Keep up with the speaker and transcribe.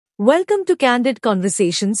Welcome to Candid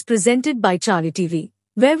Conversations presented by Chari TV,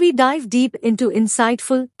 where we dive deep into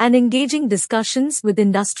insightful and engaging discussions with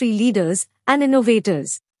industry leaders and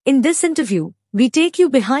innovators. In this interview, we take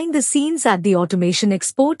you behind the scenes at the Automation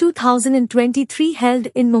Expo 2023 held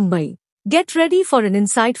in Mumbai. Get ready for an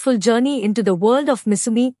insightful journey into the world of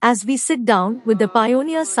Misumi as we sit down with the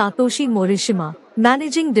pioneer Satoshi Morishima,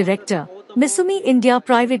 Managing Director, Misumi India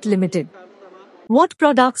Pvt Ltd. What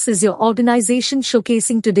products is your organization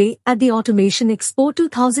showcasing today at the Automation Expo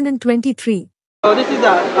 2023? This is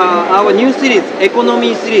our new series,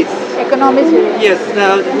 Economy series. Economy series. Yes,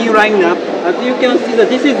 the new lineup. As you can see, that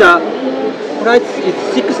this is the price is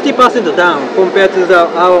 60% down compared to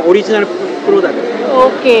our original product.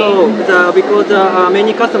 Okay. So, because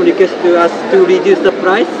many customers request to us to reduce the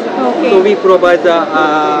price, so we provide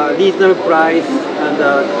the reasonable price and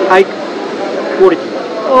high quality.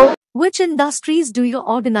 Okay. Which industries do your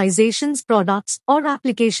organization's products or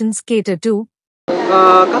applications cater to?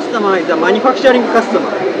 Customer is a manufacturing customer,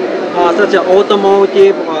 such as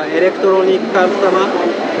automotive or electronic customer.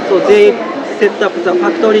 So they set up the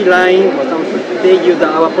factory line or something. They use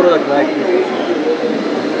our product like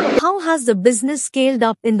this. How has the business scaled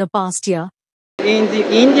up in the past year? In the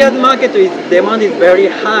India's market, demand is very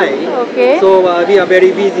high. Okay. So we are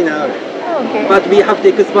very busy now. Okay. But we have to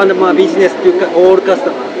expand more business to all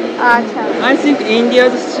customers. Achha. I think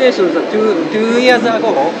India's situation is 2 years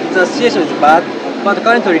ago, the situation is bad, but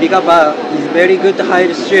currently recover is very good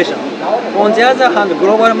high situation. On the other hand,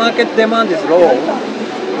 global market demand is low.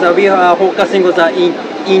 So we are focusing on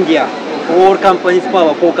India. All companies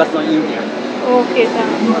power focus on India. Okay,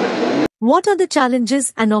 sir. What are the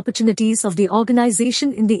challenges and opportunities of the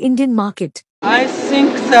organization in the Indian market? I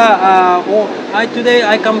think today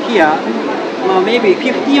I come here, maybe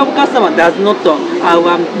 50 of customers does not know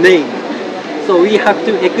our name. So we have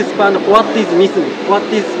to expand what is Misumi, what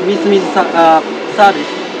is Misumi's service.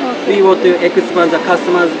 Okay. We want to expand the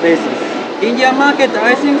customer basis. Indian market,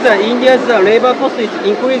 I think that India's labor cost is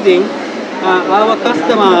increasing. Our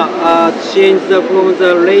customer changed from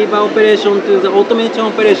the labor operation to the automation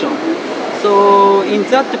operation. So in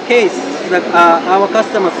that case, our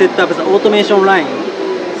customer set up the automation line.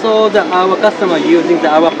 So that our customer using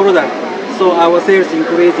our product. So our sales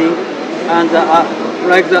increasing, and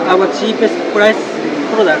our cheapest price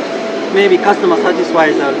product, maybe customer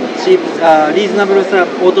satisfies the cheap, reasonable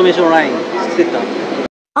automation line setup.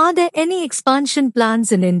 Are there any expansion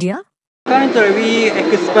plans in India? Currently, we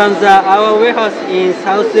expand our warehouse in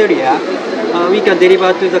South area. We can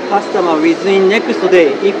deliver to the customer within next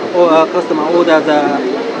day if our customer orders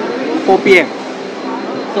 4 p.m.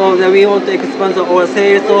 So we want to expand our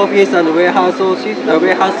sales office and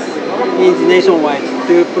warehouse is nationwide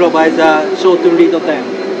to provide the short lead time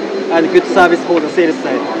and good service for the sales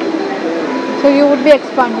side. So you would be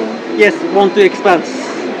expanding? Yes, want to expand.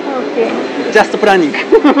 Okay. Just planning.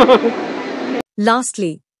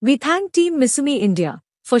 Lastly, we thank Team Misumi India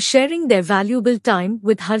for sharing their valuable time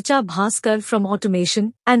with Harcha Bhaskar from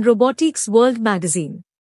Automation and Robotics World magazine.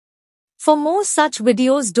 For more such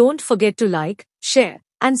videos, don't forget to like, share,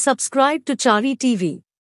 and subscribe to Chari TV.